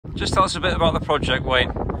Just tell us a bit about the project,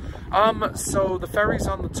 Wayne. So the Ferries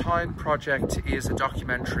on the Tyne project is a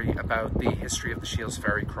documentary about the history of the Shields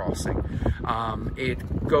Ferry crossing.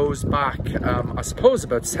 It goes back, I suppose,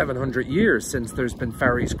 about 700 years since there's been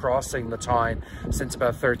ferries crossing the Tyne, since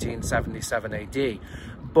about 1377 AD.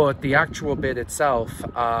 But the actual bit itself,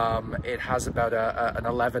 it has about an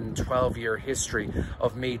 11-12 year history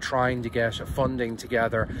of me trying to get funding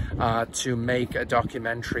together to make a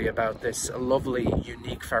documentary about this lovely,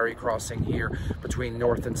 unique ferry crossing here between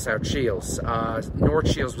North and South Shields. North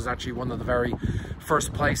Shields was actually one of the very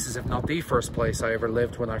first places, if not the first place, I ever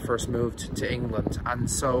lived when I first moved to England. And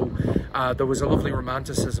so there was a lovely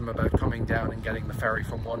romanticism about coming down and getting the ferry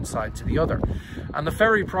from one side to the other. And the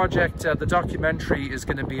ferry project, the documentary, is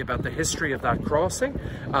going to be about the history of that crossing.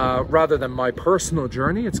 Rather than my personal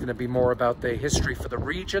journey, it's going to be more about the history for the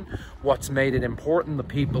region, what's made it important, the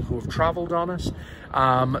people who have traveled on it,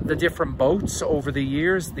 the different boats over the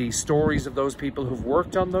years, the stories of those people who've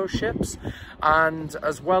worked on those ships, and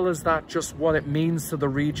as well as that, just what it means to the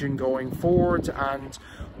region going forward and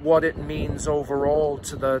what it means overall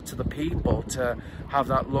to the people to have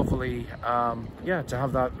that lovely, to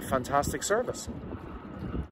have that fantastic service.